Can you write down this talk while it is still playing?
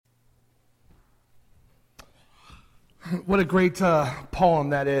What a great poem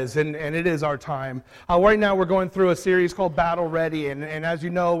that is, and it is our time. Right now we're going through a series called Battle Ready, and as you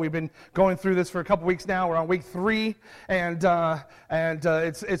know, we've been going through this for a couple weeks now. We're on week 3, and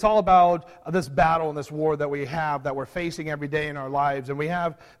it's all about this battle and this war that we have, that we're facing every day in our lives, and we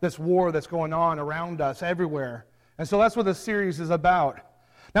have this war that's going on around us everywhere. And so that's what this series is about.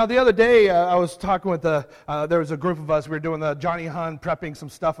 Now, the other day, I was talking with there was a group of us. We were doing the Johnny Hunt, prepping some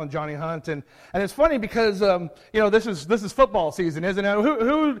stuff on Johnny Hunt, and it's funny because this is football season, isn't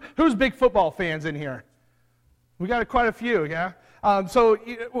it? Who's big football fans in here? We got quite a few, yeah. So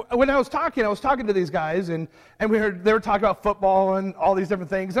when I was talking to these guys, and they were talking about football and all these different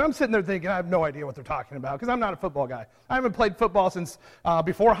things, and I'm sitting there thinking I have no idea what they're talking about because I'm not a football guy. I haven't played football since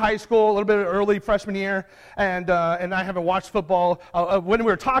before high school, a little bit early freshman year, and I haven't watched football. When we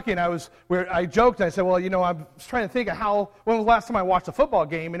were talking, I joked and I said, well, I was trying to think of when was the last time I watched a football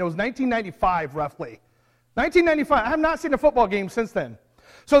game, and it was 1995 roughly. 1995. I have not seen a football game since then.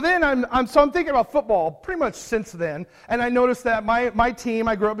 So then I'm thinking about football pretty much since then, and I noticed that my team,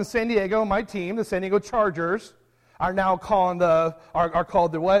 I grew up in San Diego, my team, the San Diego Chargers, are now called the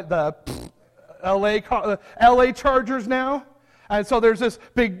LA Chargers now. And so there's this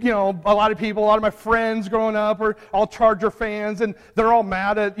big, a lot of my friends growing up are all Charger fans, and they're all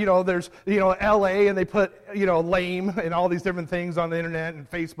mad at, there's, LA, and they put, lame and all these different things on the internet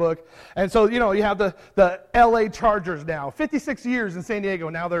and Facebook. And so, you have the LA Chargers now. 56 years in San Diego,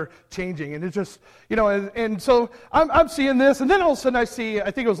 now they're changing. And it's just, and so I'm seeing this, and then all of a sudden I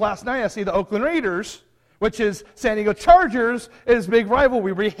think it was last night, I see the Oakland Raiders, which is San Diego Chargers, is big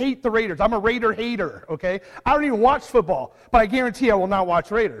rivalry. We hate the Raiders. I'm a Raider hater, okay? I don't even watch football, but I guarantee I will not watch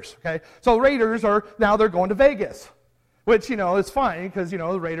Raiders, okay? So Raiders they're going to Vegas, which, is fine because,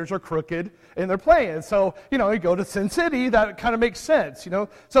 the Raiders are crooked and they're playing. So, you go to Sin City, that kind of makes sense,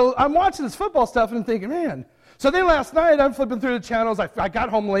 So I'm watching this football stuff and I'm thinking, man. So then last night I'm flipping through the channels. I got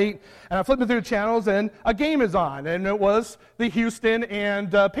home late and I'm flipping through the channels and a game is on. And it was the Houston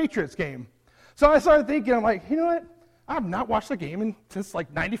and Patriots game. So I started thinking, I'm like, you know what? I have not watched the game since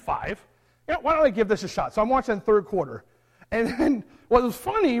like 95. Why don't I give this a shot? So I'm watching the third quarter. And then what was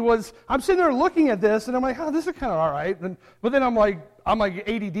funny was I'm sitting there looking at this, and I'm like, oh, this is kind of all right. But then I'm like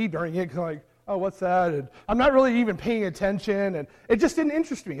ADD during it, because I'm like, oh, what's that? And I'm not really even paying attention, and it just didn't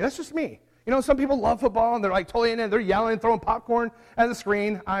interest me. That's just me. Some people love football, and they're like totally in it. They're yelling, throwing popcorn at the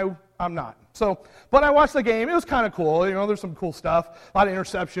screen. I'm not. But I watched the game. It was kind of cool. There's some cool stuff, a lot of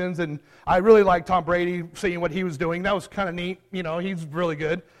interceptions, and I really liked Tom Brady, seeing what he was doing. That was kind of neat. He's really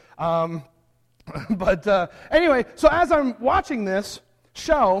good. Anyway, so as I'm watching this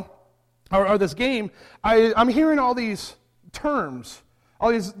show, or this game, I'm hearing all these terms,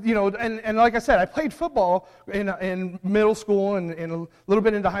 all these, and like I said, I played football in middle school and a little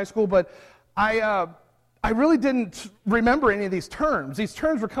bit into high school, but I really didn't remember any of these terms. These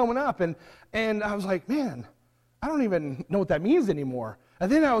terms were coming up, and I was like, man, I don't even know what that means anymore.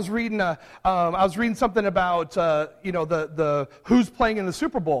 And then I was reading something about the who's playing in the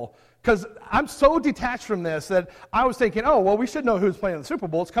Super Bowl, because I'm so detached from this that I was thinking, oh, well, we should know who's playing in the Super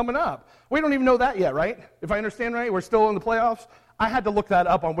Bowl. It's coming up. We don't even know that yet, right? If I understand right, we're still in the playoffs. I had to look that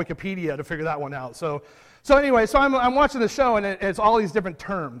up on Wikipedia to figure that one out. So anyway, I'm watching the show, and it's all these different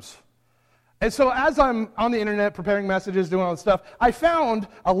terms. And so as I'm on the internet preparing messages, doing all this stuff, I found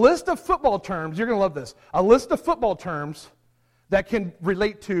a list of football terms. You're going to love this. A list of football terms that can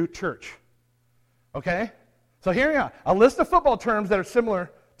relate to church. Okay? So here you are. A list of football terms that are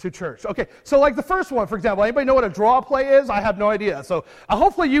similar to church. Okay, so like the first one, for example, anybody know what a draw play is? I have no idea. So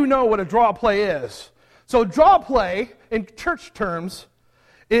hopefully you know what a draw play is. So draw play, in church terms,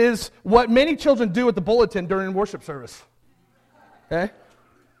 is what many children do at the bulletin during worship service. Okay?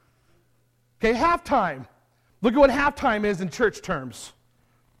 Okay, halftime. Look at what halftime is in church terms.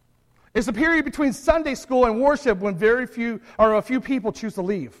 It's the period between Sunday school and worship when a few people choose to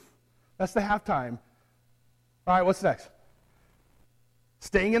leave. That's the halftime. All right, what's next?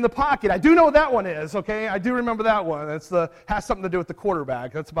 Staying in the pocket. I do know what that one is, okay? I do remember that one. Has something to do with the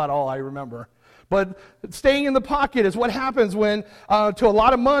quarterback. That's about all I remember. But staying in the pocket is what happens when, to a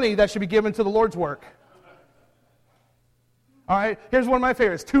lot of money that should be given to the Lord's work. All right, here's one of my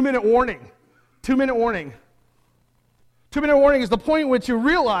favorites, 2-minute warning. 2-minute warning. 2-minute warning is the point in which you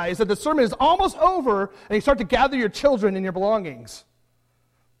realize that the sermon is almost over and you start to gather your children and your belongings.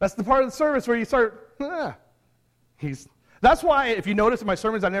 That's the part of the service where you start, That's why, if you notice in my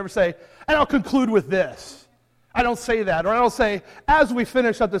sermons, I never say, and I'll conclude with this. I don't say that. Or I don't say, as we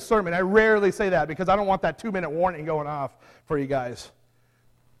finish up this sermon. I rarely say that because I don't want that 2-minute warning going off for you guys.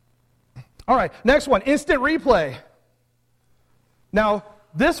 All right, next one, instant replay. Now,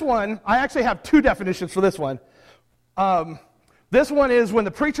 this one, I actually have 2 definitions for this one. This one is when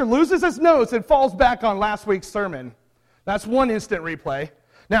the preacher loses his notes and falls back on last week's sermon. That's one instant replay.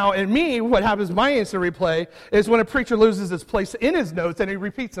 Now, in me, what happens in my instant replay is when a preacher loses his place in his notes and he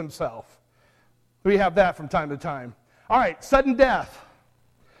repeats himself. We have that from time to time. All right, sudden death.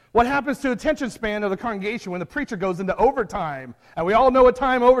 What happens to the attention span of the congregation when the preacher goes into overtime? And we all know what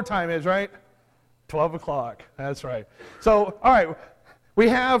time overtime is, right? 12 o'clock. That's right. So, all right, we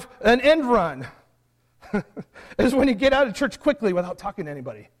have an end run. Is when you get out of church quickly without talking to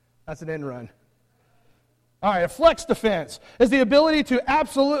anybody. That's an end run. All right, a flex defense is the ability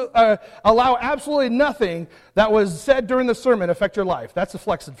to allow absolutely nothing that was said during the sermon affect your life. That's a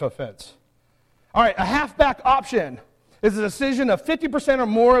flex defense. All right, a halfback option is the decision of 50% or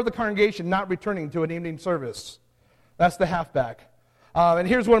more of the congregation not returning to an evening service. That's the halfback. And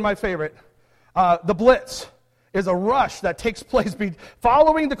here's one of my favorite. The blitz is a rush that takes place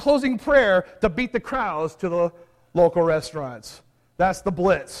following the closing prayer to beat the crowds to the local restaurants. That's the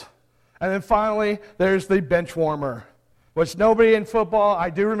blitz. And then finally, there's the bench warmer, which nobody in football, I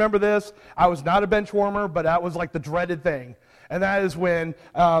do remember this. I was not a bench warmer, but that was like the dreaded thing. And that is when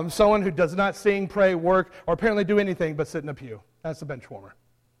someone who does not sing, pray, work, or apparently do anything but sit in a pew. That's the bench warmer.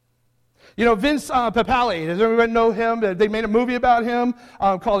 You know, Vince Papale, does everyone know him? They made a movie about him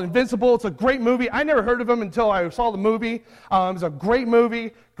called Invincible. It's a great movie. I never heard of him until I saw the movie. It was a great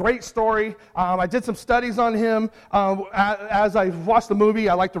movie, great story. I did some studies on him. As I watched the movie,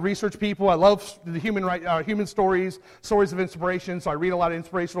 I like to research people. I love the human stories of inspiration, so I read a lot of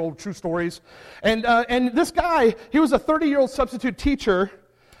inspirational, true stories. And this guy, he was a 30-year-old substitute teacher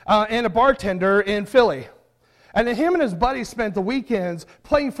and a bartender in Philly. And then him and his buddies spent the weekends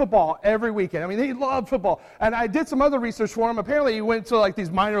playing football every weekend. I mean, they loved football. And I did some other research for him. Apparently, he went to like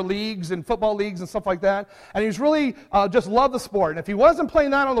these minor leagues and football leagues and stuff like that. And he was really just loved the sport. And if he wasn't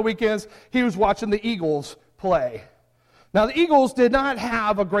playing that on the weekends, he was watching the Eagles play. Now, the Eagles did not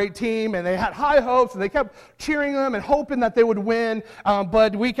have a great team, and they had high hopes, and they kept cheering them and hoping that they would win.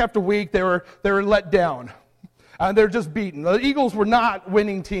 But week after week, they were let down. They're just beaten. The Eagles were not a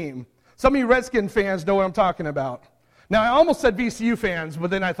winning team. Some of you Redskin fans know what I'm talking about. Now, I almost said VCU fans, but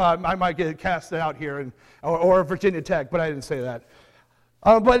then I thought I might get cast out here, or Virginia Tech, but I didn't say that.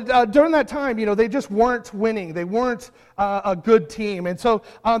 But during that time, you know, they just weren't winning. They weren't a good team. And so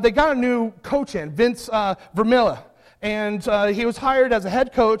they got a new coach in, Vince Vermilla. And he was hired as a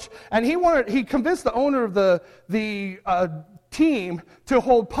head coach, and he convinced the owner of the team to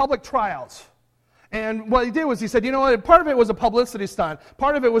hold public tryouts. And what he did was he said, you know what, part of it was a publicity stunt.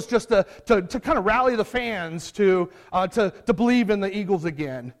 Part of it was just to kind of rally the fans to believe in the Eagles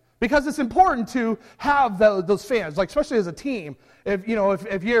again. Because it's important to have those fans, like especially as a team. If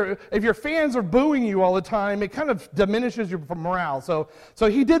your fans are booing you all the time, it kind of diminishes your morale. So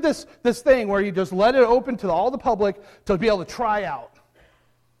he did this thing where he just let it open to all the public to be able to try out.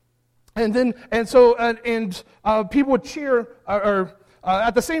 And so people would cheer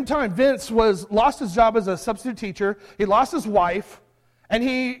at the same time, Vince lost his job as a substitute teacher. He lost his wife, and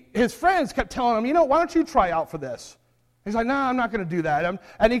his friends kept telling him, you know, why don't you try out for this? He's like, no, I'm not going to do that.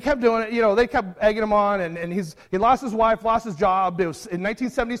 And he kept doing it. You know, they kept egging him on, and he lost his wife, lost his job. It was in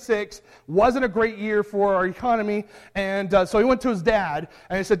 1976. Wasn't a great year for our economy, and so he went to his dad,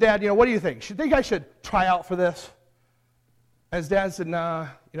 and he said, Dad, you know, what do you think? Do you think I should try out for this? And his dad said, nah,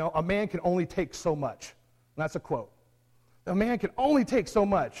 you know, a man can only take so much. And that's a quote. A man can only take so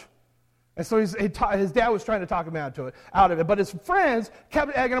much. And so his dad was trying to talk him out of it. But his friends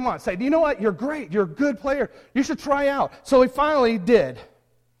kept egging him on, saying, you know what, you're great, you're a good player, you should try out. So he finally did.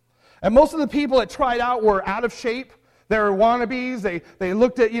 And most of the people that tried out were out of shape. They were wannabes. They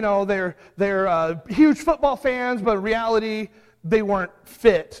looked at, you know, they're huge football fans, but in reality, they weren't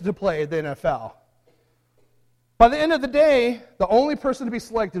fit to play the NFL. By the end of the day, the only person to be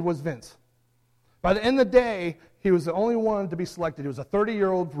selected was Vince. By the end of the day, he was the only one to be selected. He was a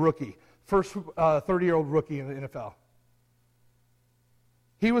 30-year-old rookie, first 30-year-old rookie in the NFL.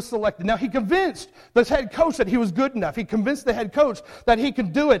 He was selected. Now, he convinced the head coach that he was good enough. He convinced the head coach that he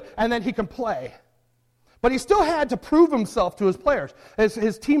could do it and that he can play. But he still had to prove himself to his players,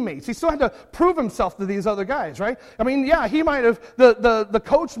 his teammates. He still had to prove himself to these other guys, right? I mean, yeah, he might have, the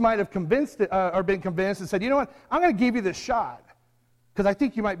coach might have convinced or been convinced and said, you know what, I'm going to give you this shot because I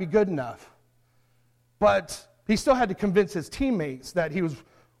think you might be good enough. But he still had to convince his teammates that he was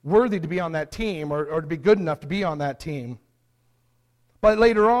worthy to be on that team or to be good enough to be on that team. But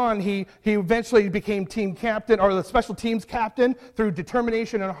later on, he eventually became team captain or the special teams captain through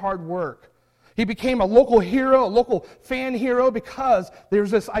determination and hard work. He became a local hero, a local fan hero, because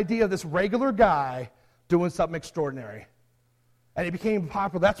there's this idea of this regular guy doing something extraordinary. And he became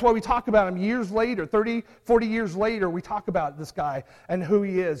popular. That's why we talk about him years later, 30, 40 years later, we talk about this guy and who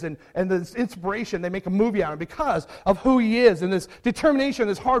he is. And this inspiration, they make a movie out of him because of who he is and this determination,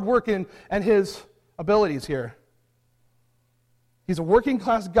 this hard work and his abilities here. He's a working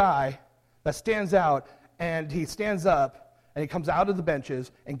class guy that stands out, and he stands up and he comes out of the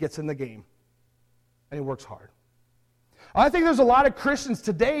benches and gets in the game. And he works hard. I think there's a lot of Christians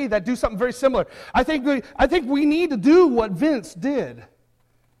today that do something very similar. I think we need to do what Vince did.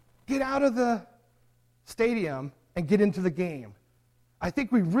 Get out of the stadium and get into the game. I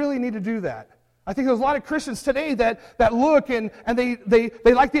think we really need to do that. I think there's a lot of Christians today that look and they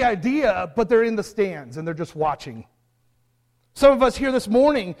like the idea, but they're in the stands and they're just watching. Some of us here this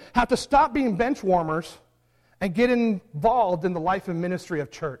morning have to stop being bench warmers and get involved in the life and ministry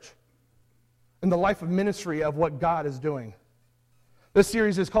of church, in the life of ministry of what God is doing. This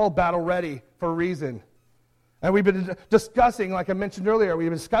series is called Battle Ready for a reason. And we've been discussing, like I mentioned earlier, we've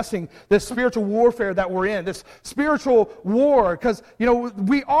been discussing this spiritual warfare that we're in, this spiritual war, because,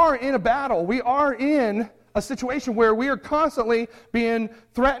 we are in a battle. We are in a situation where we are constantly being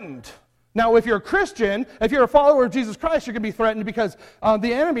threatened. Now, if you're a Christian, if you're a follower of Jesus Christ, you're going to be threatened because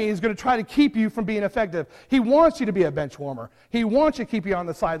the enemy is going to try to keep you from being effective. He wants you to be a bench warmer. He wants you to keep you on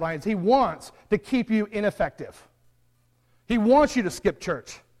the sidelines. He wants to keep you ineffective. He wants you to skip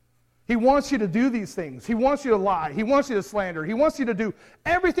church. He wants you to do these things. He wants you to lie. He wants you to slander. He wants you to do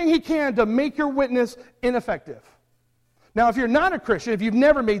everything he can to make your witness ineffective. Now, if you're not a Christian, if you've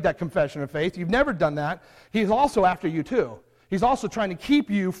never made that confession of faith, you've never done that, he's also after you too. He's also trying to keep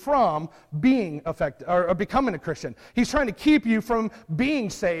you from being effective or becoming a Christian. He's trying to keep you from being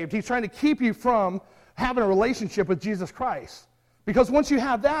saved. He's trying to keep you from having a relationship with Jesus Christ. Because once you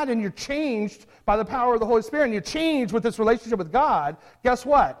have that and you're changed by the power of the Holy Spirit and you're changed with this relationship with God, guess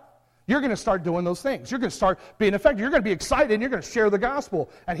what? You're going to start doing those things. You're going to start being effective. You're going to be excited and you're going to share the gospel.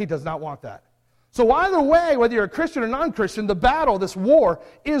 And he does not want that. So either way, whether you're a Christian or non-Christian, the battle, this war,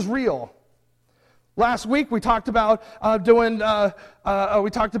 is real. Last week we talked about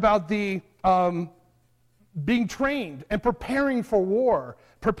being trained and preparing for war,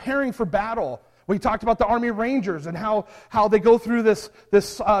 preparing for battle. We talked about the Army Rangers and how they go through this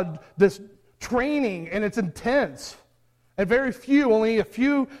training, and it's intense. And only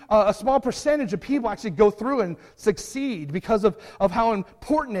a small percentage of people actually go through and succeed because of how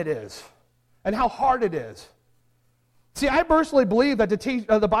important it is and how hard it is. See, I personally believe that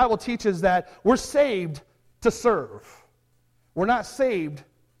the Bible teaches that we're saved to serve. We're not saved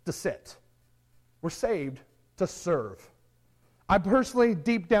to sit. We're saved to serve. I personally,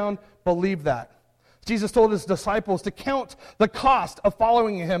 deep down, believe that. Jesus told his disciples to count the cost of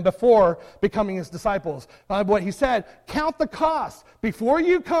following him before becoming his disciples. What he said, count the cost. Before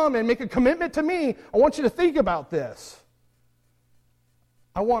you come and make a commitment to me, I want you to think about this.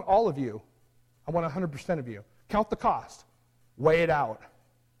 I want all of you. I want 100% of you. Count the cost. Weigh it out.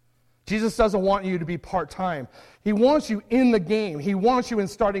 Jesus doesn't want you to be part-time. He wants you in the game. He wants you in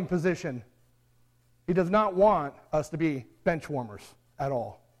starting position. He does not want us to be bench warmers at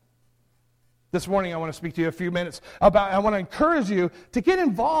all. This morning I want to speak to you a few minutes I want to encourage you to get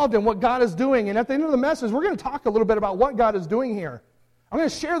involved in what God is doing. And at the end of the message, we're going to talk a little bit about what God is doing here. I'm going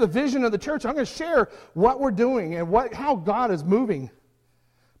to share the vision of the church. I'm going to share what we're doing and how God is moving.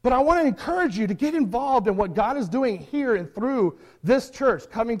 But I want to encourage you to get involved in what God is doing here and through this church,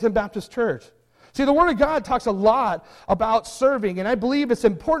 Covington Baptist Church. See, the Word of God talks a lot about serving, and I believe it's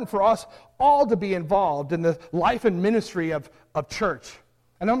important for us all to be involved in the life and ministry of church.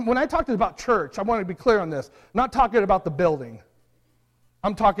 And when I talk about church, I want to be clear on this. I'm not talking about the building.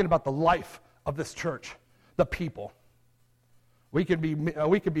 I'm talking about the life of this church, the people. We could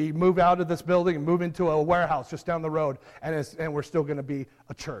be moved out of this building and move into a warehouse just down the road, and we're still going to be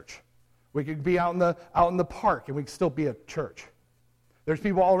a church. We could be out in the park, and we could still be a church. There's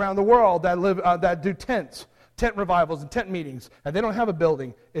people all around the world that do tent revivals and tent meetings, and they don't have a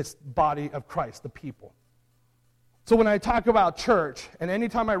building. It's the body of Christ, the people. So when I talk about church, and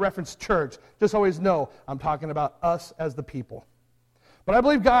anytime I reference church, just always know I'm talking about us as the people. But I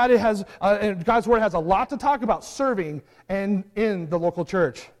believe God's Word has a lot to talk about serving and in the local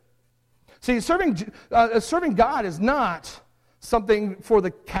church. See, serving God is not something for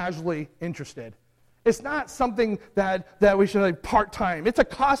the casually interested. It's not something that we should like part-time. It's a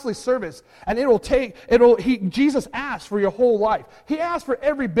costly service, and Jesus asks for your whole life. He asks for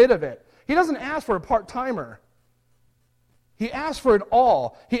every bit of it. He doesn't ask for a part-timer. He asks for it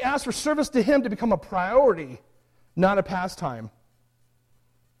all. He asks for service to him to become a priority, not a pastime.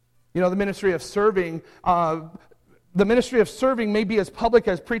 The ministry of serving The ministry of serving may be as public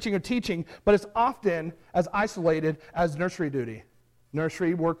as preaching or teaching, but it's often as isolated as nursery duty.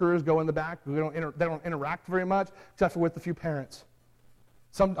 Nursery workers go in the back. They don't interact very much, except for with a few parents.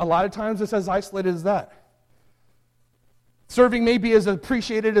 A lot of times it's as isolated as that. Serving may be as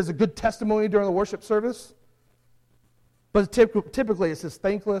appreciated as a good testimony during the worship service, but typically it's as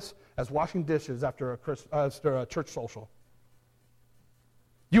thankless as washing dishes after a church social.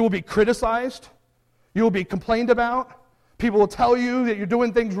 You will be criticized. You will be complained about. People will tell you that you're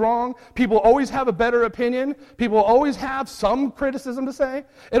doing things wrong. People always have a better opinion. People always have some criticism to say.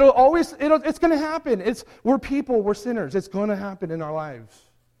 It's going to happen. We're people. We're sinners. It's going to happen in our lives.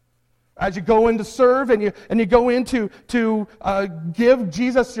 As you go in to serve and you go in to give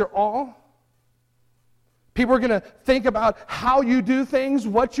Jesus your all, people are going to think about how you do things,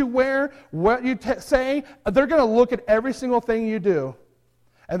 what you wear, what you say. They're going to look at every single thing you do,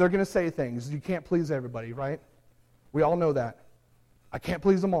 and they're going to say things. You can't please everybody, right? We all know that. I can't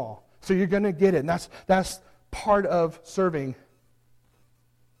please them all. So you're going to get it, and that's part of serving.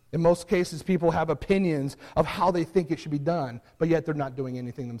 In most cases, people have opinions of how they think it should be done, but yet they're not doing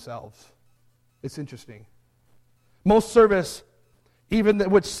anything themselves. It's interesting. Most service, even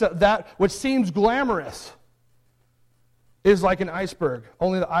which seems glamorous, is like an iceberg.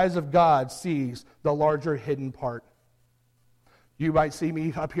 Only the eyes of God sees the larger hidden part. You might see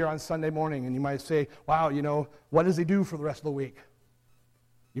me up here on Sunday morning, and you might say, wow, what does he do for the rest of the week?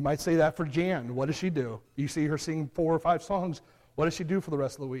 You might say that for Jan. What does she do? You see her sing 4 or 5 songs. What does she do for the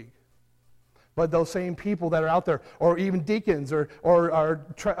rest of the week? But those same people that are out there, or even deacons, or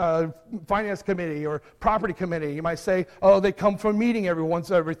finance committee, or property committee, you might say, oh, they come for a meeting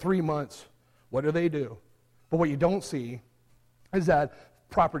every 3 months. What do they do? But what you don't see is that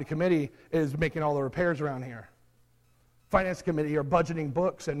property committee is making all the repairs around here. Finance committee are budgeting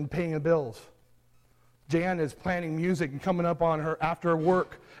books and paying the bills. Jan is planning music and coming up on her after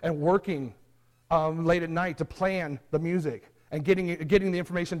work and working late at night to plan the music and getting the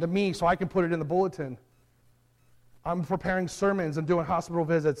information to me so I can put it in the bulletin. I'm preparing sermons and doing hospital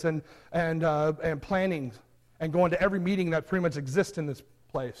visits and planning and going to every meeting that pretty much exists in this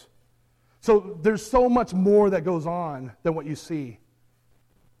place. So there's so much more that goes on than what you see.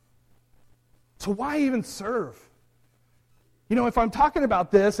 So why even serve? If I'm talking about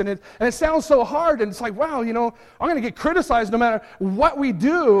this and it sounds so hard, and it's like, wow, I'm going to get criticized no matter what we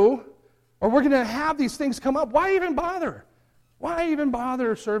do, or we're going to have these things come up. Why even bother? Why even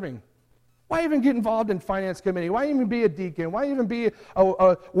bother serving? Why even get involved in finance committee? Why even be a deacon? Why even be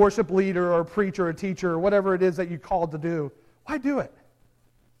a worship leader or a preacher or a teacher or whatever it is that you're called to do? Why do it?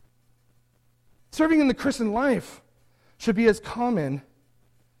 Serving in the Christian life should be as common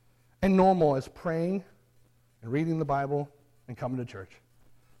and normal as praying and reading the Bible and coming to church.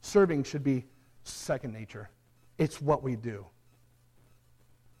 Serving should be second nature. It's what we do.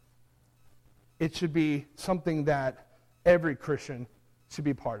 It should be something that every Christian should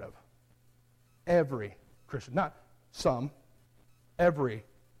be part of. Every Christian, not some, every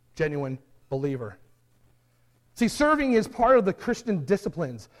genuine believer. See, serving is part of the Christian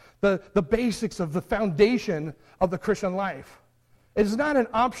disciplines, the basics of the foundation of the Christian life. It is not an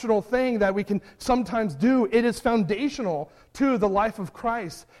optional thing that we can sometimes do. It is foundational to the life of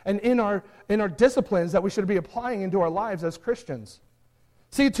Christ and in our disciplines that we should be applying into our lives as Christians.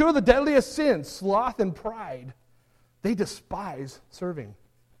 See, 2 of the deadliest sins, sloth and pride, they despise serving.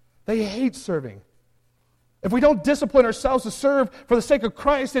 They hate serving. If we don't discipline ourselves to serve for the sake of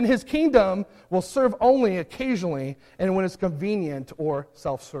Christ and His kingdom, we'll serve only occasionally and when it's convenient or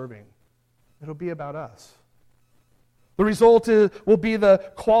self-serving. It'll be about us. The result will be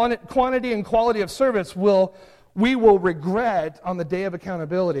the quantity and quality of service we will regret on the day of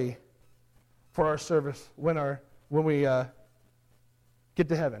accountability for our service when we get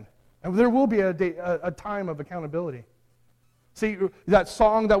to heaven. And there will be a time of accountability. See, that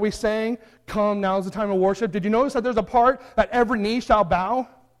song that we sang, Come, Now is the Time of Worship, did you notice that there's a part that every knee shall bow?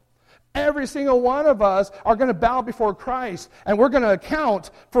 Every single one of us are going to bow before Christ, and we're going to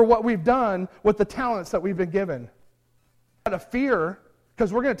account for what we've done with the talents that we've been given. Out of fear,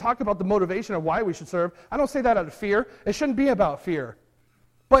 because we're going to talk about the motivation of why we should serve. I don't say that out of fear. It shouldn't be about fear.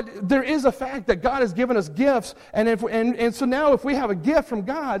 But there is a fact that God has given us gifts, and so now if we have a gift from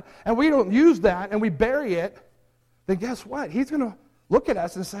God and we don't use that and we bury it, then guess what? He's going to look at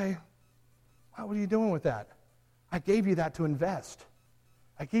us and say, wow, what are you doing with that? I gave you that to invest.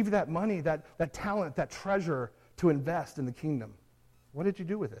 I gave you that money, that talent, that treasure to invest in the kingdom. What did you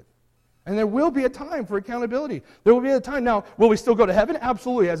do with it? And there will be a time for accountability. There will be a time. Now, will we still go to heaven?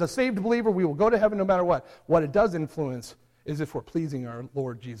 Absolutely. As a saved believer, we will go to heaven no matter what. What it does influence is if we're pleasing our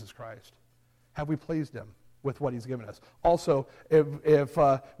Lord Jesus Christ. Have we pleased Him? with what he's given us. Also, if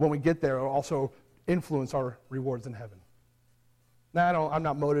when we get there, it'll also influence our rewards in heaven. Now, I'm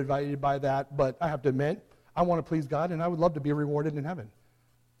not motivated by that, but I have to admit, I want to please God, and I would love to be rewarded in heaven.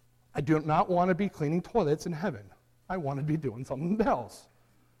 I do not want to be cleaning toilets in heaven. I want to be doing something else.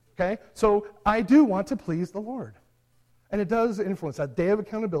 Okay? So I do want to please the Lord. And it does influence that. Day of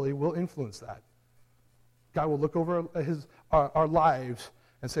accountability will influence that. God will look over our lives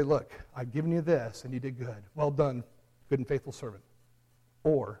and say, look, I've given you this, and you did good. Well done, good and faithful servant.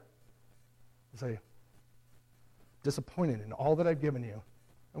 Or say, disappointed in all that I've given you,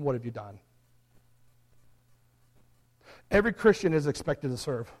 and what have you done? Every Christian is expected to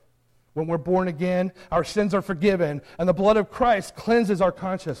serve. When we're born again, our sins are forgiven, and the blood of Christ cleanses our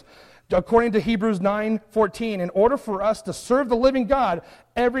conscience. According to Hebrews 9:14, in order for us to serve the living God,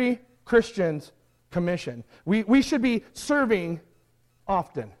 every Christian's commission. We should be serving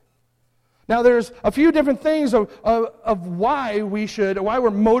often. Now, there's a few different things of why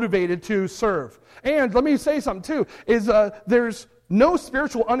we're motivated to serve. And let me say something too, is there's no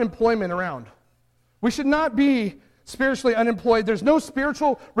spiritual unemployment around. We should not be spiritually unemployed. There's no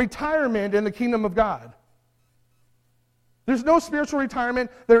spiritual retirement in the kingdom of God. There's no spiritual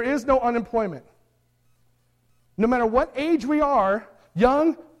retirement. There is no unemployment. No matter what age we are,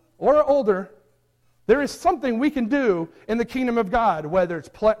 young or older, there is something we can do in the kingdom of God, whether it's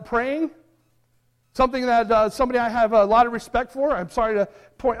praying, something that somebody I have a lot of respect for. I'm sorry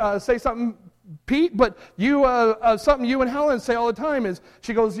to say something, Pete, but something you and Helen say all the time is,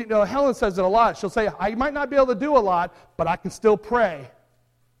 she goes, Helen says it a lot. She'll say, I might not be able to do a lot, but I can still pray.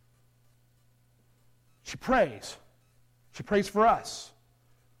 She prays. She prays for us.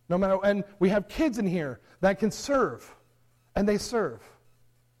 No matter, and we have kids in here that can serve, and they serve.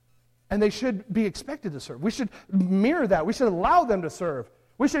 And they should be expected to serve. We should mirror that. We should allow them to serve.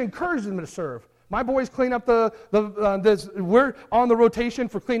 We should encourage them to serve. My boys clean up we're on the rotation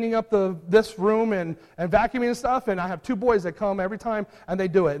for cleaning up this room and vacuuming and stuff, and I have 2 boys that come every time, and they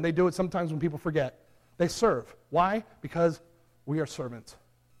do it. And they do it sometimes when people forget. They serve. Why? Because we are servants.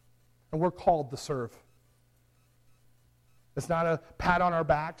 And we're called to serve. It's not a pat on our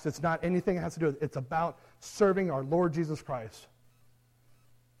backs. It's not anything that has to do with it. It's about serving our Lord Jesus Christ.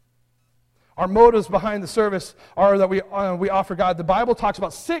 Our motives behind the service are that we offer God. The Bible talks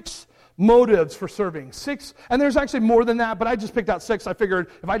about 6 motives for serving. 6, and there's actually more than that, but I just picked out 6. I figured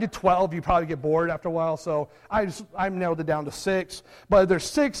if I did 12, you'd probably get bored after a while, so I nailed it down to 6. But there's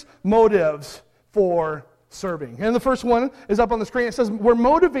 6 motives for serving. And the first one is up on the screen. It says, we're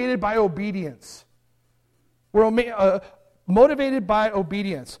motivated by obedience. We're motivated by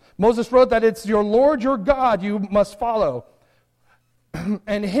obedience. Moses wrote that it's your Lord, your God, you must follow.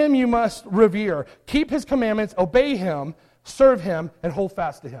 And him you must revere. Keep his commandments, obey him, serve him, and hold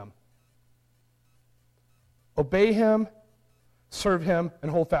fast to him. Obey him, serve him,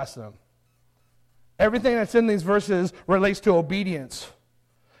 and hold fast to him. Everything that's in these verses relates to obedience.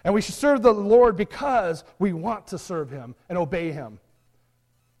 And we should serve the Lord because we want to serve him and obey him.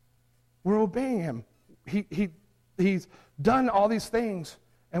 We're obeying him. He's done all these things,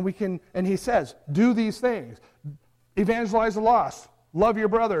 and he says, do these things. Evangelize the lost. Love your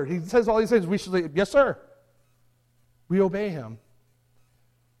brother. He says all these things. We should say, yes, sir. We obey him.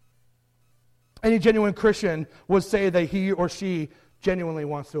 Any genuine Christian would say that he or she genuinely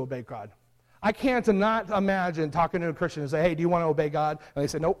wants to obey God. I can't not imagine talking to a Christian and say, hey, do you want to obey God? And they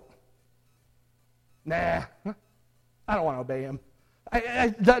say, nope. Nah, I don't want to obey him.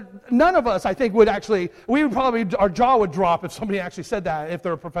 None of us, I think, our jaw would drop if somebody actually said that if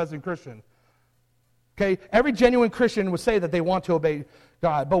they're a professing Christian. Okay, every genuine Christian would say that they want to obey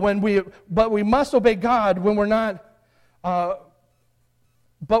God, but we must obey God when we're not.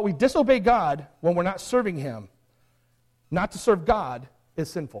 But we disobey God when we're not serving him. Not to serve God is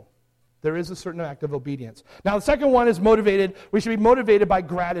sinful. There is a certain act of obedience. Now, the second one is motivated. We should be motivated by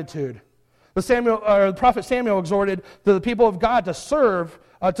gratitude. The prophet Samuel exhorted the people of God to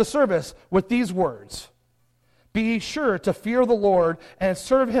service with these words. Be sure to fear the Lord and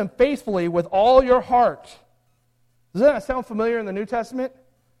serve him faithfully with all your heart. Does that sound familiar in the New Testament?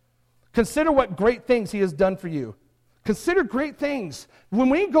 Consider what great things he has done for you. Consider great things. When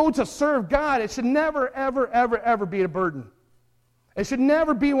we go to serve God, it should never, ever, ever, ever be a burden. It should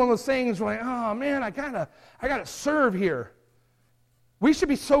never be one of those things where, oh man, I gotta serve here. We should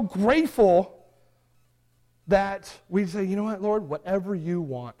be so grateful that we say, you know what, Lord, whatever you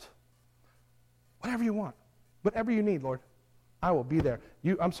want. Whatever you want. Whatever you need, Lord, I will be there.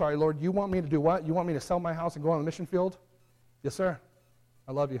 I'm sorry, Lord, you want me to do what? You want me to sell my house and go on the mission field? Yes, sir.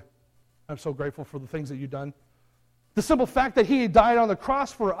 I love you. I'm so grateful for the things that you've done. The simple fact that he died on the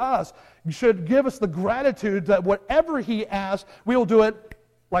cross for us should give us the gratitude that whatever he asks, we will do it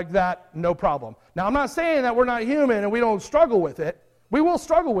like that, no problem. Now, I'm not saying that we're not human and we don't struggle with it. We will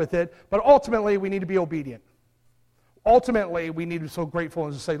struggle with it, but ultimately we need to be obedient. Ultimately, we need to be so grateful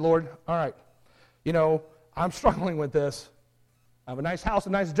and just say, Lord, all right, I'm struggling with this. I have a nice house, a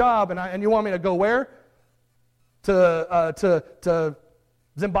nice job, and you want me to go where? To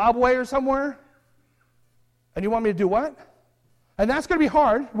Zimbabwe or somewhere? And you want me to do what? And that's going to be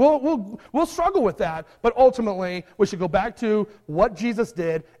hard. We'll struggle with that. But ultimately, we should go back to what Jesus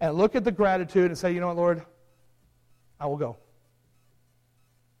did and look at the gratitude and say, you know what, Lord? I will go.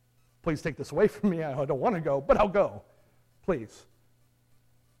 Please take this away from me. I don't want to go, but I'll go. Please.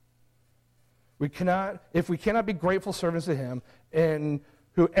 If we cannot be grateful servants to him, in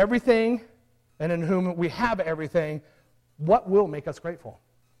who everything and in whom we have everything, what will make us grateful?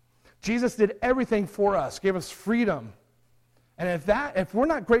 Jesus did everything for us, gave us freedom. And if we're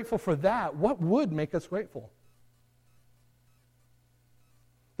not grateful for that, what would make us grateful?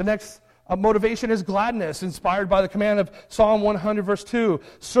 The next motivation is gladness, inspired by the command of Psalm 100, verse 2.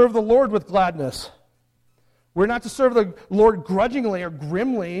 Serve the Lord with gladness. We're not to serve the Lord grudgingly or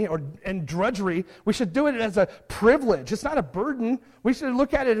grimly or in drudgery. We should do it as a privilege. It's not a burden. We should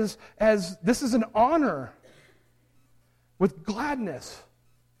look at it as this is an honor. With gladness.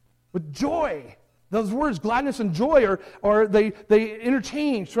 With joy. Those words, gladness and joy, or they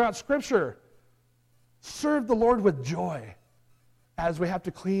interchange throughout Scripture. Serve the Lord with joy. As we have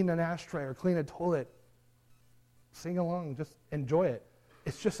to clean an ashtray or clean a toilet, sing along, just enjoy it.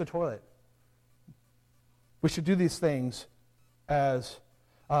 It's just a toilet. We should do these things as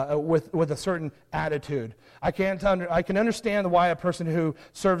with a certain attitude. I can understand why a person who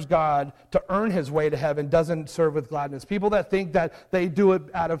serves God to earn his way to heaven doesn't serve with gladness. People that think that they do it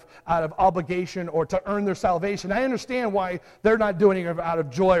out of obligation or to earn their salvation, I understand why they're not doing it out of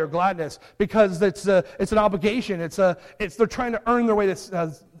joy or gladness, because it's an obligation. They're trying to earn their way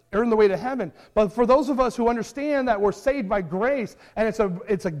to heaven. But for those of us who understand that we're saved by grace and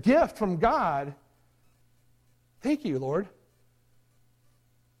it's a gift from God, thank you, Lord.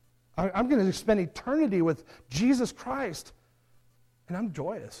 I'm going to spend eternity with Jesus Christ, and I'm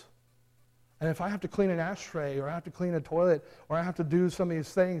joyous. And if I have to clean an ashtray, or I have to clean a toilet, or I have to do some of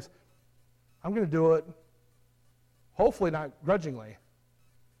these things, I'm going to do it, hopefully not grudgingly.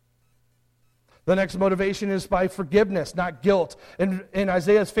 The next motivation is by forgiveness, not guilt. In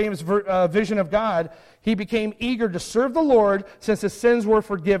Isaiah's famous vision of God, he became eager to serve the Lord since his sins were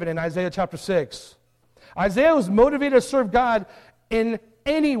forgiven in Isaiah chapter 6. Isaiah was motivated to serve God in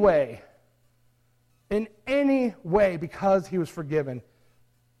any way, because he was forgiven.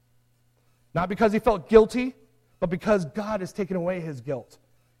 Not because he felt guilty, but because God has taken away his guilt.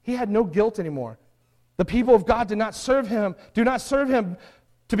 He had no guilt anymore. The people of God do not serve him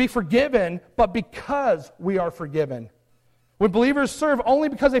to be forgiven, but because we are forgiven. When believers serve only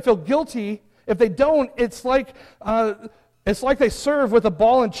because they feel guilty, if they don't, it's like they serve with a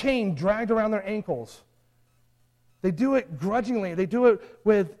ball and chain dragged around their ankles. They do it grudgingly. They do it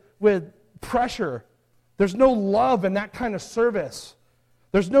with pressure. There's no love in that kind of service.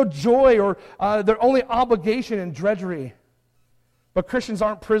 There's no joy or their only obligation in drudgery. But Christians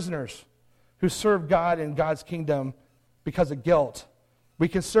aren't prisoners who serve God in God's kingdom because of guilt. We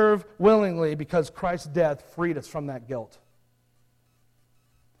can serve willingly because Christ's death freed us from that guilt.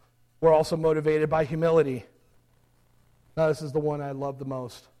 We're also motivated by humility. Now, this is the one I love the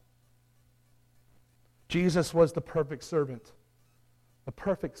most. Jesus was the perfect servant. The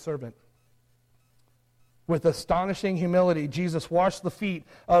perfect servant. With astonishing humility, Jesus washed the feet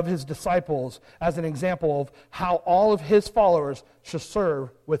of his disciples as an example of how all of his followers should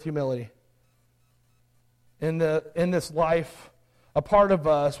serve with humility. In this life, a part of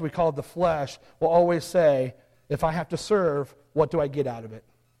us, we call it the flesh, will always say, if I have to serve, what do I get out of it?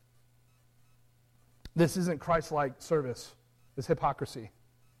 This isn't Christ-like service. It's hypocrisy.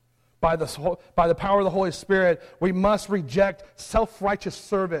 By the power of the Holy Spirit, we must reject self-righteous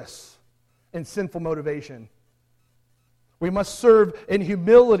service and sinful motivation. We must serve in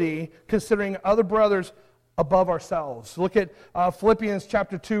humility, considering other brothers above ourselves. Look at Philippians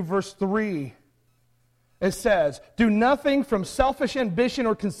chapter 2, verse 3. It says, "Do nothing from selfish ambition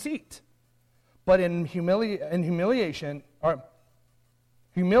or conceit, but in humility,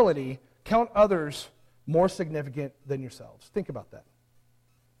 count others more significant than yourselves." Think about that.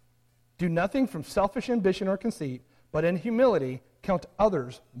 Do nothing from selfish ambition or conceit, but in humility count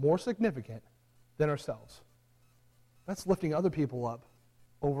others more significant than ourselves. That's lifting other people up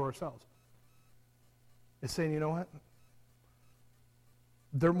over ourselves. It's saying, you know what?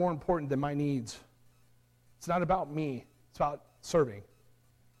 They're more important than my needs. It's not about me. It's about serving.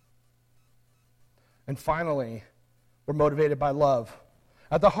 And finally, we're motivated by love.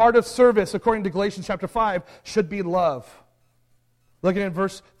 At the heart of service, according to Galatians chapter 5, should be love. Looking at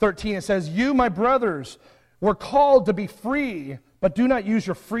verse 13, it says, "You, my brothers, were called to be free, but do not use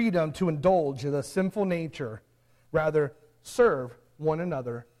your freedom to indulge in the sinful nature. Rather, serve one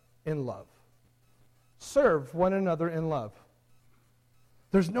another in love." Serve one another in love.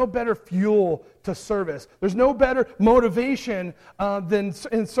 There's no better fuel to service. There's no better motivation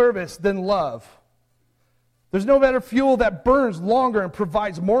in service than love. There's no better fuel that burns longer and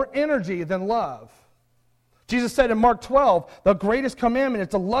provides more energy than love. Jesus said in Mark 12, the greatest commandment is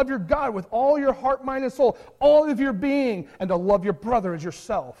to love your God with all your heart, mind, and soul, all of your being, and to love your brother as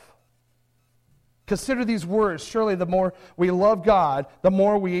yourself. Consider these words. Surely the more we love God, the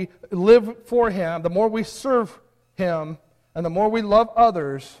more we live for Him, the more we serve Him, and the more we love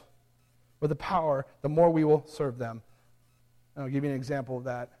others with the power, the more we will serve them. And I'll give you an example of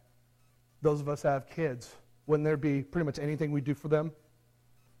that. Those of us that have kids, wouldn't there be pretty much anything we do for them?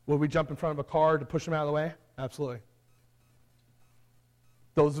 Would we jump in front of a car to push them out of the way? Absolutely.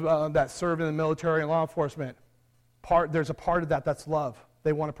 Those that serve in the military and law enforcement, there's a part of that that's love.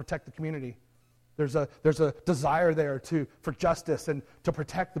 They want to protect the community. There's a desire there for justice and to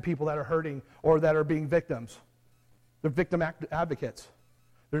protect the people that are hurting or that are being victims. They're victim advocates.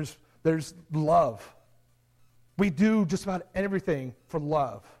 There's love. We do just about everything for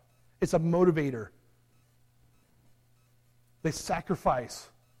love. It's a motivator. They sacrifice.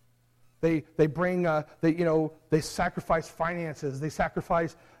 They sacrifice finances. They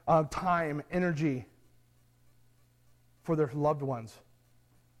sacrifice time, energy for their loved ones.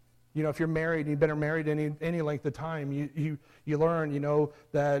 You know, if you're married, and you've been married any length of time, you learn,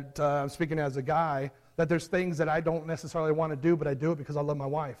 that I'm speaking as a guy, that there's things that I don't necessarily want to do, but I do it because I love my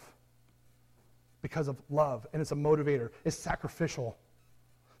wife. Because of love, and it's a motivator. It's sacrificial.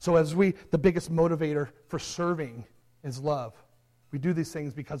 So the biggest motivator for serving is love. We do these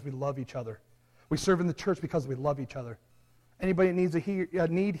things because we love each other. We serve in the church because we love each other. Anybody needs a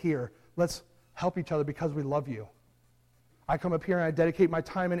need here, let's help each other because we love you. I come up here and I dedicate my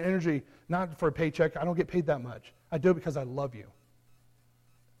time and energy, not for a paycheck. I don't get paid that much. I do it because I love you.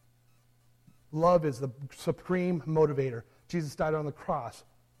 Love is the supreme motivator. Jesus died on the cross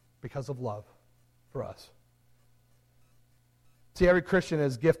because of love for us. See, every Christian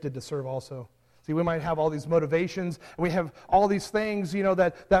is gifted to serve also. See, we might have all these motivations, and we have all these things,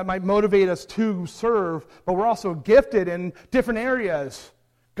 that might motivate us to serve, but we're also gifted in different areas.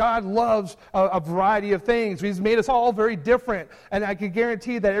 God loves a variety of things. He's made us all very different, and I can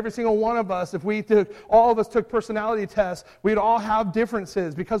guarantee that every single one of us, if all of us took personality tests, we'd all have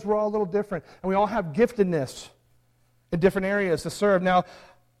differences because we're all a little different, and we all have giftedness in different areas to serve. Now,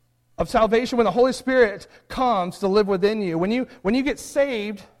 of salvation, when the Holy Spirit comes to live within you, when you get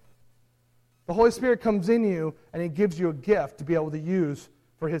saved, the Holy Spirit comes in you and He gives you a gift to be able to use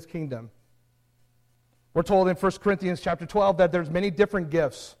for His kingdom. We're told in 1 Corinthians chapter 12 that there's many different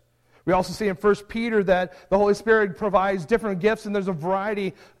gifts. We also see in 1 Peter that the Holy Spirit provides different gifts and there's a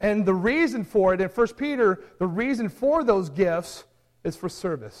variety. And the reason for it in 1 Peter, the reason for those gifts is for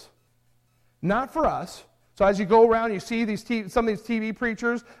service. Not for us. So as you go around, you see some of these TV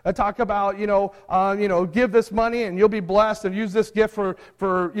preachers that talk about, give this money and you'll be blessed, and use this gift for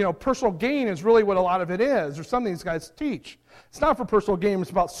personal gain is really what a lot of it is, or some of these guys teach. It's not for personal gain,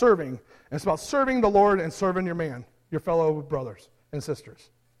 it's about serving. And it's about serving the Lord and serving your fellow brothers and sisters.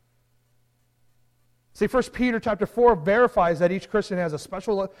 See, 1 Peter chapter 4 verifies that each Christian has a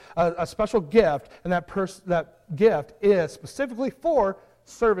special gift, and that gift is specifically for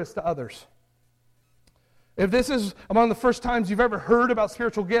service to others. If this is among the first times you've ever heard about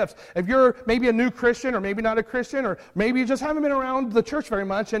spiritual gifts, if you're maybe a new Christian or maybe not a Christian, or maybe you just haven't been around the church very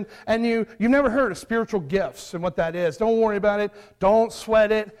much and you've never heard of spiritual gifts and what that is, don't worry about it. Don't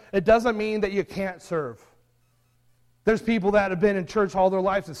sweat it. It doesn't mean that you can't serve. There's people that have been in church all their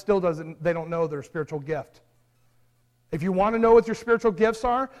lives and they don't know their spiritual gift. If you want to know what your spiritual gifts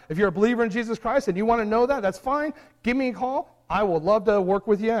are, if you're a believer in Jesus Christ and you want to know that, that's fine. Give me a call. I will love to work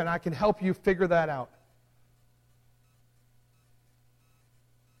with you and I can help you figure that out.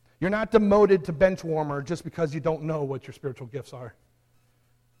 You're not demoted to bench warmer just because you don't know what your spiritual gifts are.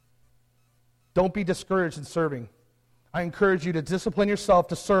 Don't be discouraged in serving. I encourage you to discipline yourself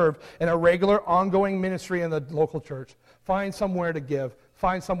to serve in a regular, ongoing ministry in the local church. Find somewhere to give.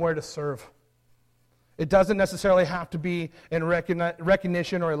 Find somewhere to serve. It doesn't necessarily have to be in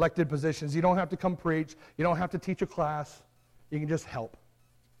recognition or elected positions. You don't have to come preach. You don't have to teach a class. You can just help.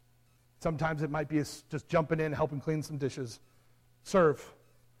 Sometimes it might be just jumping in and helping clean some dishes. Serve.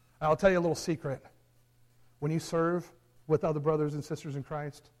 I'll tell you a little secret. when you serve with other brothers and sisters in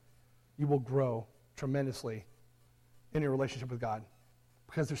Christ, you will grow tremendously in your relationship with God.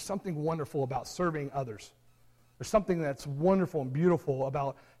 Because there's something wonderful about serving others. There's something that's wonderful and beautiful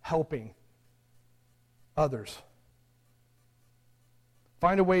about helping others.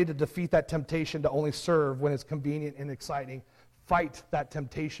 Find a way to defeat that temptation to only serve when it's convenient and exciting. Fight that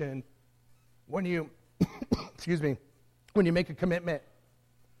temptation when you, when you make a commitment.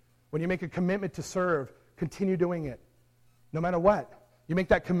 When you make a commitment to serve, continue doing it. No matter what. You make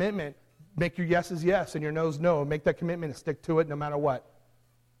that commitment, make your yeses yes and your no's no. Make that commitment and stick to it no matter what.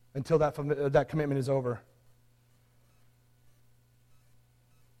 Until that commitment is over.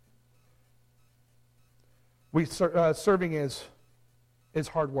 Serving is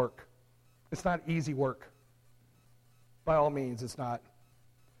hard work. It's not easy work. By all means, it's not.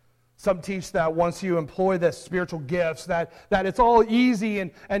 Some teach that once you employ the spiritual gifts, that it's all easy,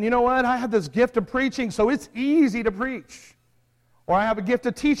 and you know what? I have this gift of preaching, so it's easy to preach. Or I have a gift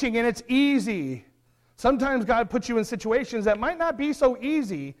of teaching, and it's easy. Sometimes God puts you in situations that might not be so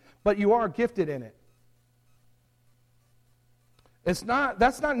easy, but you are gifted in it. That's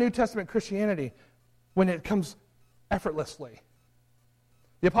not New Testament Christianity when it comes effortlessly.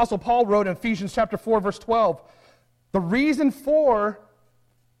 The Apostle Paul wrote in Ephesians chapter 4, verse 12, the reason for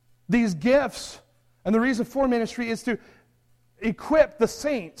these gifts and the reason for ministry is to equip the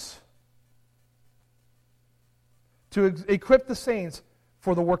saints. To equip the saints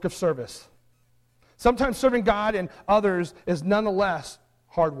for the work of service. Sometimes serving God and others is nonetheless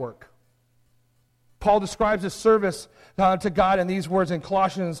hard work. Paul describes his service to God in these words in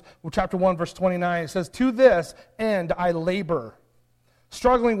Colossians chapter 1, verse 29. It says, to this end I labor,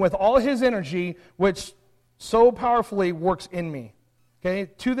 struggling with all his energy, which so powerfully works in me.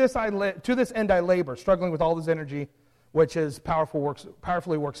 Okay, to this end I labor, struggling with all his energy, which is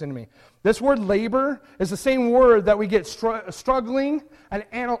powerfully works in me. This word labor is the same word that we get struggling and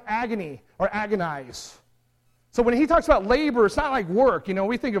agony or agonize. So when he talks about labor, it's not like work. You know,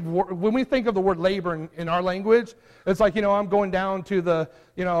 when we think of the word labor in our language, it's like, you know, I'm going down to the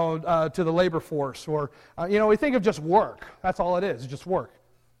labor force, or we think of just work. That's all it is, just work.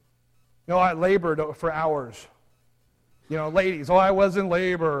 You know, I labored for hours. You know, ladies, I was in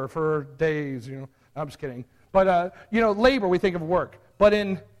labor for days. You know, I'm just kidding. But labor, we think of work. But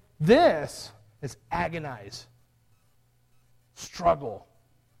in this, it's agonize, struggle.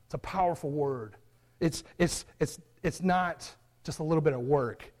 It's a powerful word. It's not just a little bit of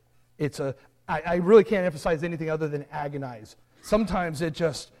work. I really can't emphasize anything other than agonize. Sometimes it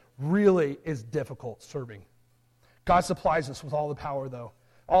just really is difficult serving. God supplies us with all the power, though.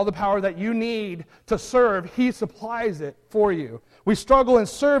 All the power that you need to serve, He supplies it for you. We struggle in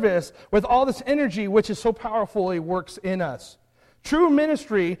service with all this energy which is so powerfully works in us. True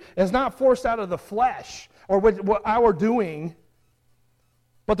ministry is not forced out of the flesh or what our doing,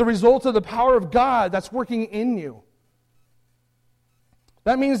 but the result of the power of God that's working in you.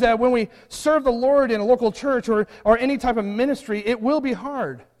 That means that when we serve the Lord in a local church or any type of ministry, it will be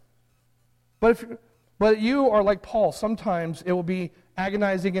hard. But you are like Paul. Sometimes it will be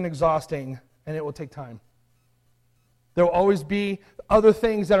agonizing and exhausting, and it will take time. There will always be other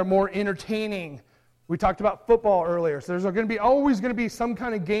things that are more entertaining. We talked about football earlier, so there's always going to be some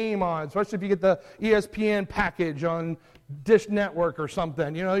kind of game on, especially if you get the ESPN package on Dish Network or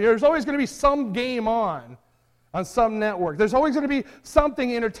something. You know, there's always going to be some game on some network. There's always going to be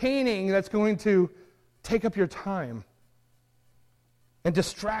something entertaining that's going to take up your time and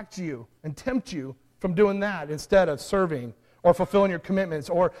distract you and tempt you from doing that instead of serving or fulfilling your commitments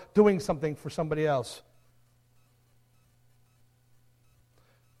or doing something for somebody else.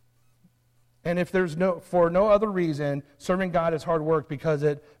 And if there's for no other reason, serving God is hard work because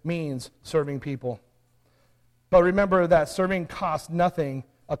it means serving people. But remember that serving costs nothing,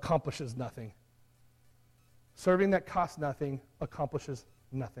 accomplishes nothing. Serving that costs nothing, accomplishes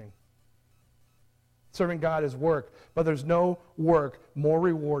nothing. Serving God is work, but there's no work more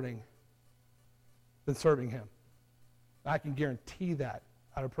rewarding than serving Him. I can guarantee that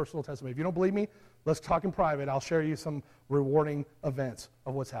out of personal testimony. If you don't believe me, let's talk in private. I'll share you some rewarding events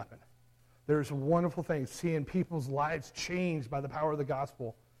of what's happened. There's wonderful things, seeing people's lives changed by the power of the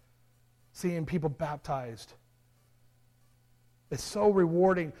gospel, seeing people baptized. It's so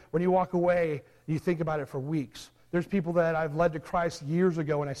rewarding. When you walk away, you think about it for weeks. There's people that I've led to Christ years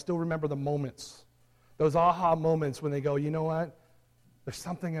ago, and I still remember the moments, those aha moments when they go, you know what? There's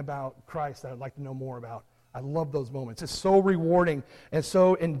something about Christ that I'd like to know more about. I love those moments. It's so rewarding and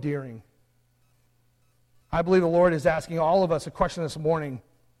so endearing. I believe the Lord is asking all of us a question this morning,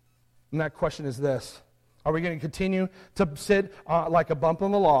 and that question is this. Are we going to continue to sit like a bump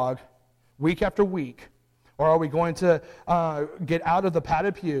on the log week after week, Or are we going to get out of the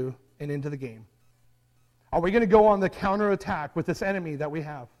padded pew and into the game? Are we going to go on the counterattack with this enemy that we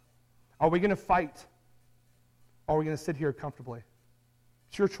have? Are we going to fight? Or are we going to sit here comfortably?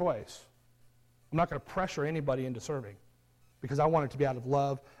 It's your choice. I'm not going to pressure anybody into serving because I want it to be out of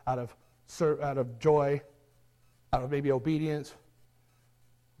love, out of joy, out of maybe obedience,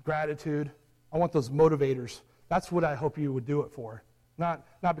 gratitude. I want those motivators. That's what I hope you would do it for. Not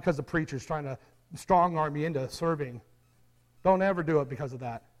because the preacher's trying to strong arm you into serving. Don't ever do it because of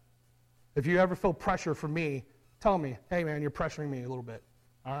that. If you ever feel pressure from me, tell me, hey man, you're pressuring me a little bit.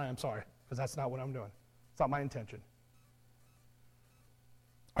 All right, I'm sorry, because that's not what I'm doing. It's not my intention.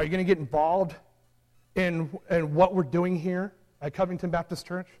 Are you going to get involved in what we're doing here at Covington Baptist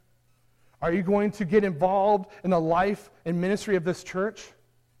Church? Are you going to get involved in the life and ministry of this church?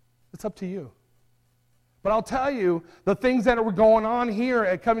 It's up to you. But I'll tell you, the things that are going on here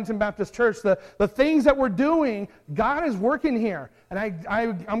at Covington Baptist Church, the things that we're doing, God is working here. And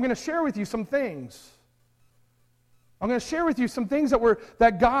I'm going to share with you some things. I'm going to share with you some things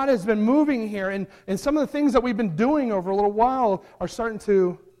that God has been moving here, and some of the things that we've been doing over a little while are starting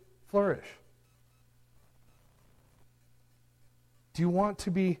to flourish. Do you want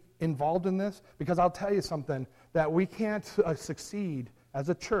to be involved in this? Because I'll tell you something, that we can't succeed as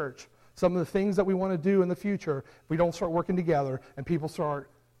a church. Some of the things that we want to do in the future, if we don't start working together and people start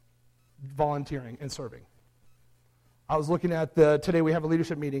volunteering and serving. I was looking at today we have a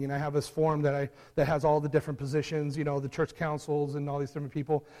leadership meeting, and I have this form that has all the different positions, the church councils and all these different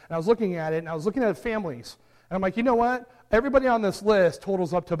people. And I was looking at it, and I was looking at families. And I'm like, you know what? Everybody on this list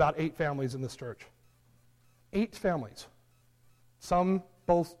totals up to about 8 families in this church. 8 families. Some,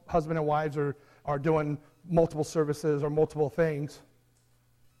 both husband and wives, are doing multiple services or multiple things.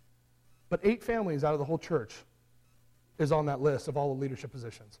 But 8 families out of the whole church is on that list of all the leadership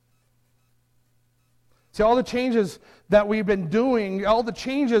positions. See, all the changes that we've been doing, all the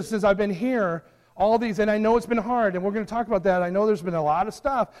changes since I've been here, all these, and I know it's been hard, and we're going to talk about that. I know there's been a lot of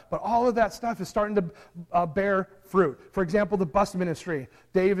stuff, but all of that stuff is starting to bear fruit. For example, the bus ministry.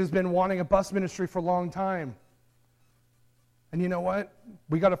 Dave has been wanting a bus ministry for a long time. And you know what?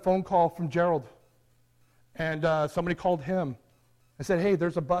 We got a phone call from Gerald, and somebody called him. I said, hey,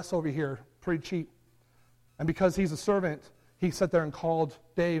 there's a bus over here, pretty cheap. And because he's a servant, he sat there and called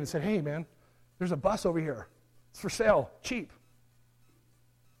Dave and said, hey, man, there's a bus over here. It's for sale, cheap.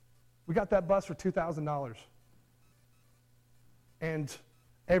 We got that bus for $2,000. And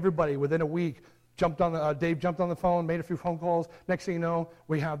everybody, within a week, Dave jumped on the phone, made a few phone calls. Next thing you know,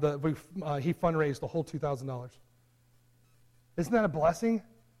 he fundraised the whole $2,000. Isn't that a blessing?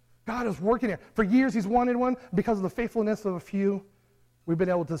 God is working here. For years, he's wanted one. Because of the faithfulness of a few, we've been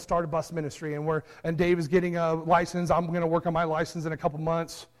able to start a bus ministry, and Dave is getting a license. I'm going to work on my license in a couple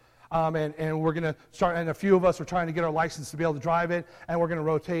months, and we're going to start. And a few of us are trying to get our license to be able to drive it, and we're going to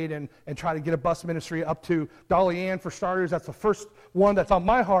rotate and try to get a bus ministry up to Dolly Ann for starters. That's the first one that's on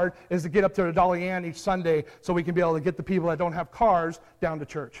my heart, is to get up to Dolly Ann each Sunday so we can be able to get the people that don't have cars down to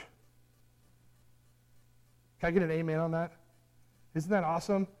church. Can I get an amen on that? Isn't that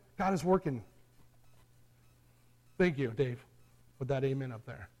awesome? God is working. Thank you, Dave, with that amen up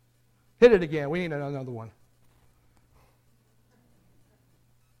there. Hit it again. We need another one.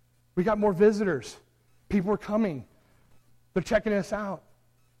 We got more visitors. People are coming. They're checking us out.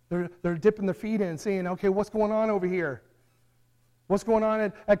 They're dipping their feet in and saying, okay, what's going on over here? What's going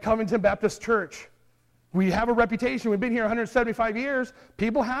on at Covington Baptist Church? We have a reputation. We've been here 175 years.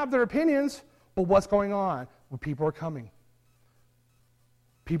 People have their opinions, but what's going on? Well, people are coming.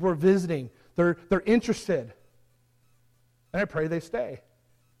 People are visiting. They're interested. And I pray they stay.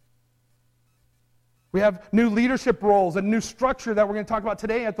 We have new leadership roles and new structure that we're going to talk about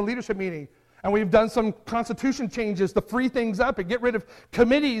today at the leadership meeting. And we've done some constitution changes to free things up and get rid of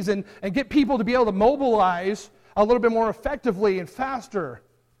committees and get people to be able to mobilize a little bit more effectively and faster.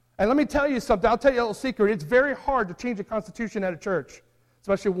 And let me tell you something. I'll tell you a little secret. It's very hard to change a constitution at a church,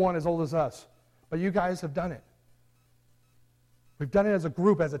 especially one as old as us. But you guys have done it. We've done it as a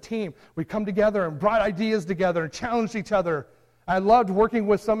group, as a team. We've come together and brought ideas together and challenged each other. I loved working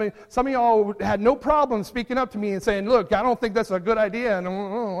with some of y'all had no problem speaking up to me and saying, look, I don't think that's a good idea, and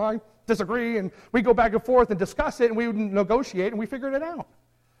I disagree. And we go back and forth and discuss it, and we would negotiate, and we figured it out.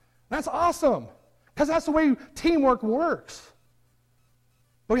 That's awesome, because that's the way teamwork works.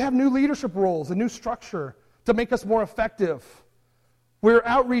 But we have new leadership roles, a new structure to make us more effective. We're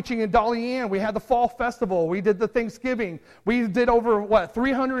outreaching in Dolly Ann. We had the fall festival. We did the Thanksgiving. We did over,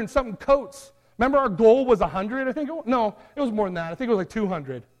 300 and something coats. Remember our goal was 100, I think? No, it was more than that. I think it was like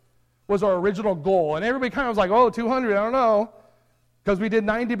 200 was our original goal. And everybody kind of was like, 200, I don't know. Because we did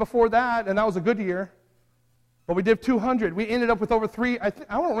 90 before that, and that was a good year. but we did 200. We ended up with over I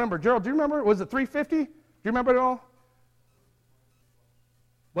don't remember. Gerald, do you remember? Was it 350? Do you remember it all?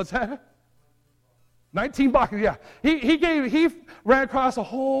 What's that? 19 boxes, yeah. He ran across a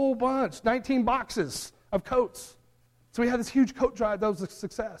whole bunch, 19 boxes of coats. So we had this huge coat drive. That was a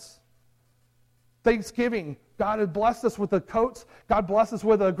success. Thanksgiving, God had blessed us with the coats. God blessed us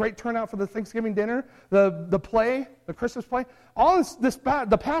with a great turnout for the Thanksgiving dinner, the play, the Christmas play. All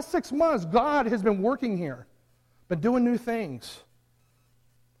the past 6 months, God has been working here, been doing new things.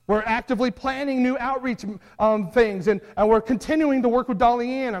 We're actively planning new outreach things, and we're continuing to work with Dolly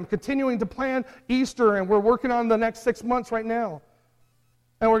Ann. I'm continuing to plan Easter, and we're working on the next 6 months right now.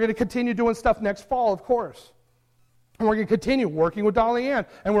 And we're going to continue doing stuff next fall, of course. And we're going to continue working with Dolly Ann.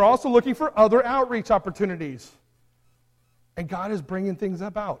 And we're also looking for other outreach opportunities. And God is bringing things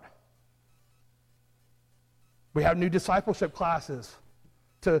about. We have new discipleship classes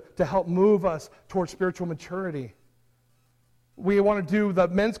to help move us towards spiritual maturity. We want to do the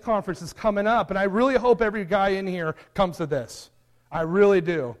men's conference that's coming up, and I really hope every guy in here comes to this. I really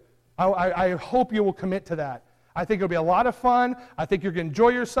do. I hope you will commit to that. I think it'll be a lot of fun. I think you're going to enjoy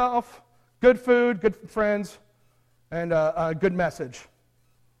yourself. Good food, good friends, and a good message.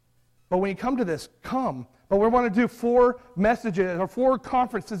 But when you come to this, come. But we want to do 4 messages or 4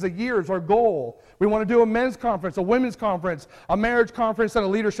 conferences a year is our goal. We want to do a men's conference, a women's conference, a marriage conference, and a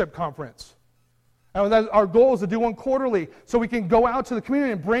leadership conference. And our goal is to do one quarterly so we can go out to the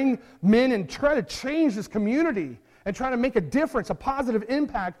community and bring men and try to change this community and try to make a difference, a positive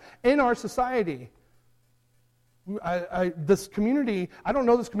impact in our society. This community, I don't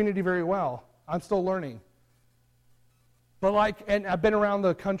know this community very well. I'm still learning. But and I've been around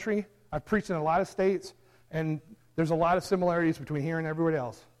the country. I've preached in a lot of states, and there's a lot of similarities between here and everywhere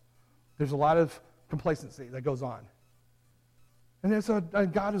else. There's a lot of complacency that goes on.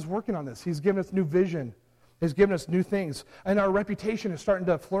 And God is working on this. He's given us new vision. He's given us new things. And our reputation is starting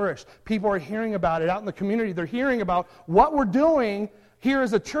to flourish. People are hearing about it out in the community. They're hearing about what we're doing here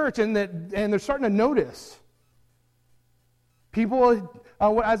as a church, and they're starting to notice. People,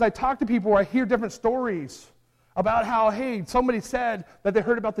 as I talk to people, I hear different stories about how, hey, somebody said that they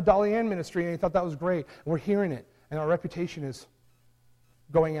heard about the Dolly Ann ministry, and they thought that was great. And we're hearing it, and our reputation is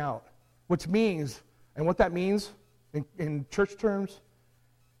going out. Which means, and what that means, in church terms,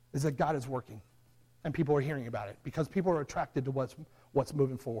 is that God is working, and people are hearing about it because people are attracted to what's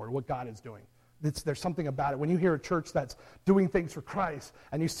moving forward, what God is doing. There's something about it. When you hear a church that's doing things for Christ,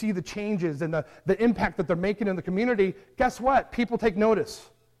 and you see the changes and the impact that they're making in the community, guess what? People take notice.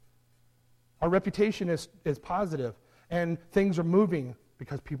 Our reputation is positive, and things are moving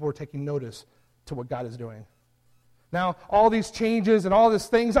because people are taking notice to what God is doing. Now, all these changes and all these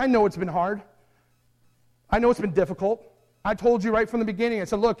things, I know it's been hard. I know it's been difficult. I told you right from the beginning, I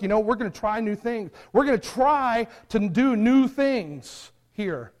said, look, we're going to try new things. We're going to try to do new things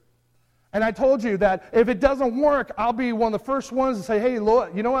here. And I told you that if it doesn't work, I'll be one of the first ones to say, hey,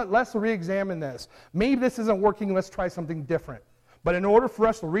 Lord, you know what? Let's re-examine this. Maybe this isn't working. Let's try something different. But in order for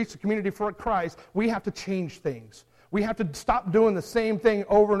us to reach the community for Christ, we have to change things. We have to stop doing the same thing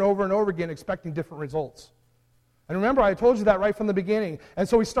over and over and over again, expecting different results. And remember, I told you that right from the beginning. And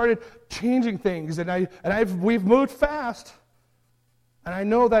so we started changing things, and we've moved fast. And I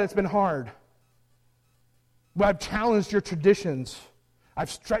know that it's been hard. But I've challenged your traditions.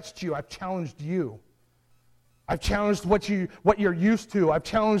 I've stretched you. I've challenged you. I've challenged what you're used to. I've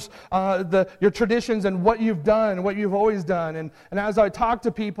challenged your traditions and what you've done, what you've always done. And as I talk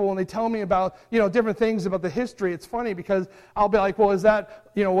to people and they tell me about different things about the history, it's funny because I'll be like, well, was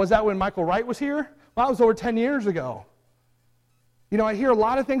that when Michael Wright was here? Well, that was over 10 years ago. I hear a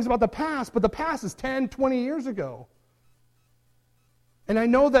lot of things about the past, but the past is 10, 20 years ago. And I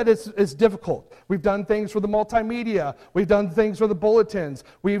know that it's difficult. We've done things for the multimedia. We've done things for the bulletins.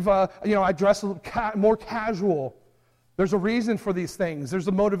 We've, I dress more casual. There's a reason for these things. There's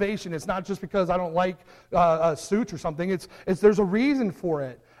a motivation. It's not just because I don't like a suit or something. There's a reason for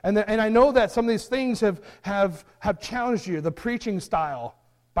it. And I know that some of these things have challenged you. The preaching style,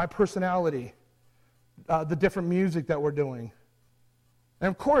 my personality, the different music that we're doing. And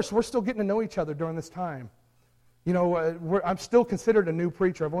of course, we're still getting to know each other during this time. I'm still considered a new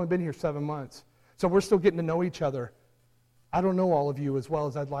preacher. I've only been here 7 months. So we're still getting to know each other. I don't know all of you as well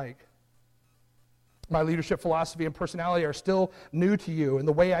as I'd like. My leadership philosophy and personality are still new to you, and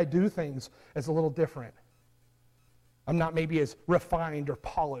the way I do things is a little different. I'm not maybe as refined or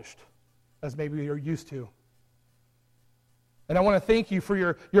polished as maybe you're used to. And I want to thank you for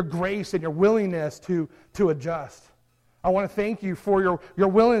your grace and your willingness to adjust. I want to thank you for your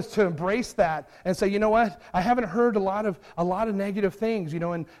willingness to embrace that and say, you know what, I haven't heard a lot of negative things,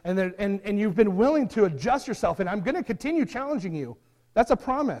 and you've been willing to adjust yourself, and I'm going to continue challenging you. That's a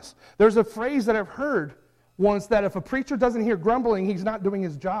promise. There's a phrase that I've heard once that if a preacher doesn't hear grumbling, he's not doing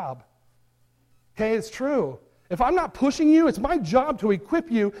his job. Okay, it's true. If I'm not pushing you, it's my job to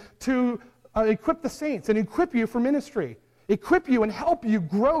equip you to equip the saints and equip you for ministry. Equip you and help you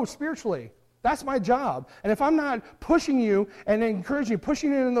grow spiritually. That's my job. And if I'm not pushing you and encouraging you,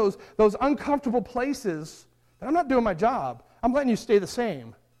 pushing you in those uncomfortable places, then I'm not doing my job. I'm letting you stay the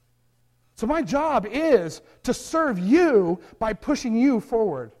same. So my job is to serve you by pushing you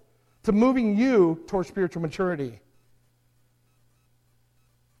forward, to moving you towards spiritual maturity.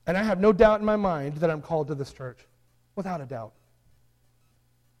 And I have no doubt in my mind that I'm called to this church. Without a doubt.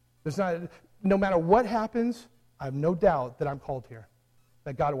 No matter what happens, I have no doubt that I'm called here,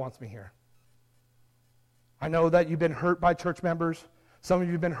 that God wants me here. I know that you've been hurt by church members. Some of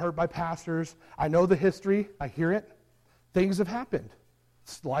you have been hurt by pastors. I know the history. I hear it. Things have happened.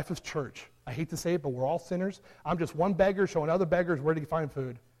 It's the life of church. I hate to say it, but we're all sinners. I'm just one beggar showing other beggars where to find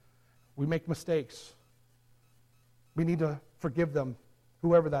food. We make mistakes. We need to forgive them,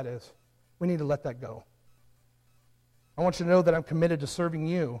 whoever that is. We need to let that go. I want you to know that I'm committed to serving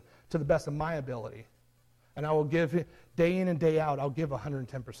you to the best of my ability. And I will give, day in and day out, I'll give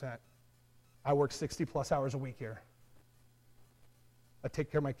 110%. I work 60-plus hours a week here. I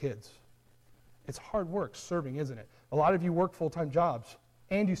take care of my kids. It's hard work serving, isn't it? A lot of you work full-time jobs,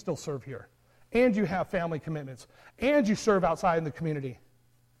 and you still serve here. And you have family commitments. And you serve outside in the community.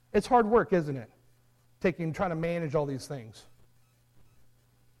 It's hard work, isn't it? Trying to manage all these things.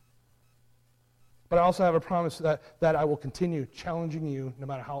 But I also have a promise that I will continue challenging you no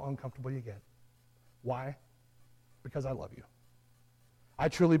matter how uncomfortable you get. Why? Because I love you. I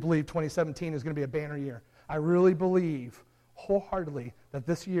truly believe 2017 is going to be a banner year. I really believe wholeheartedly that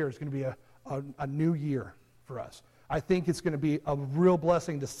this year is going to be a new year for us. I think it's going to be a real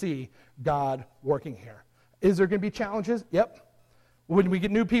blessing to see God working here. Is there going to be challenges? Yep. When we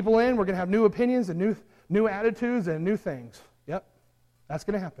get new people in, we're going to have new opinions and new attitudes and new things. Yep. That's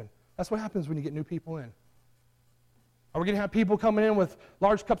going to happen. That's what happens when you get new people in. Are we going to have people coming in with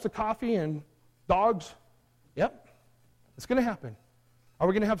large cups of coffee and dogs? Yep. It's going to happen. Are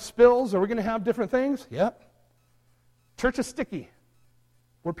we going to have spills? Are we going to have different things? Yep. Church is sticky.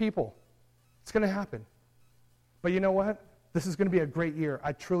 We're people. It's going to happen. But you know what? This is going to be a great year.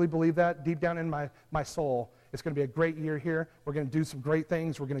 I truly believe that deep down in my soul. It's going to be a great year here. We're going to do some great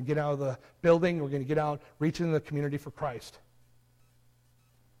things. We're going to get out of the building. We're going to get out, reach into the community for Christ.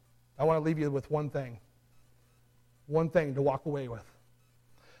 I want to leave you with one thing to walk away with.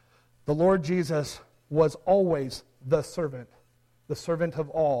 The Lord Jesus was always the servant of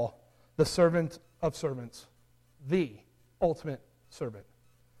all, the servant of servants, the ultimate servant.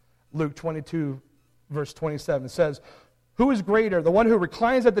 Luke 22, verse 27 says, "Who is greater, the one who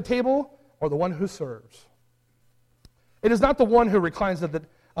reclines at the table or the one who serves?" It is not the one who reclines at the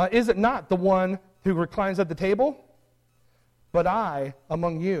is it not the one who reclines at the table? But I,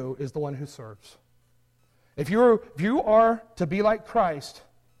 among you, is the one who serves. If you are to be like Christ,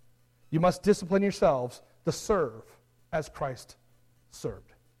 you must discipline yourselves to serve as Christ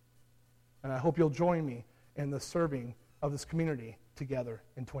served. And I hope you'll join me in the serving of this community together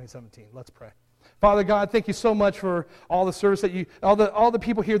in 2017. Let's pray. Father God, thank you so much for all the service that all the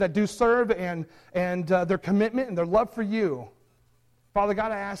people here that do serve and their commitment and their love for you. Father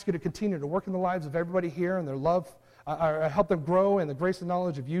God, I ask you to continue to work in the lives of everybody here and their love. Help them grow in the grace and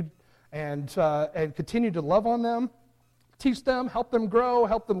knowledge of you, and continue to love on them, teach them, help them grow,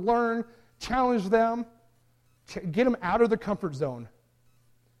 help them learn, challenge them, get them out of their comfort zone.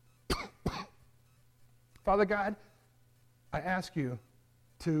 Father God, I ask you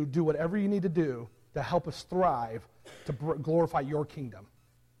to do whatever you need to do to help us thrive, to glorify your kingdom.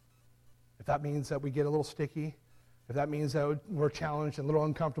 If that means that we get a little sticky, if that means that we're challenged and a little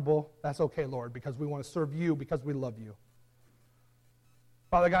uncomfortable, that's okay, Lord, because we want to serve you because we love you.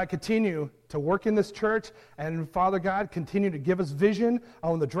 Father God, continue to work in this church, and Father God, continue to give us vision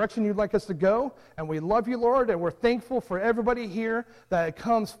on the direction you'd like us to go. And we love you, Lord, and we're thankful for everybody here that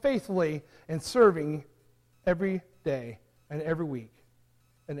comes faithfully in serving every day and every week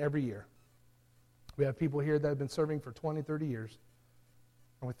and every year. We have people here that have been serving for 20, 30 years,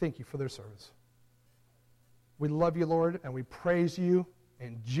 and we thank you for their service. We love you, Lord, and we praise you.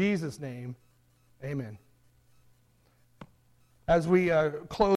 In Jesus' name, amen. As we close.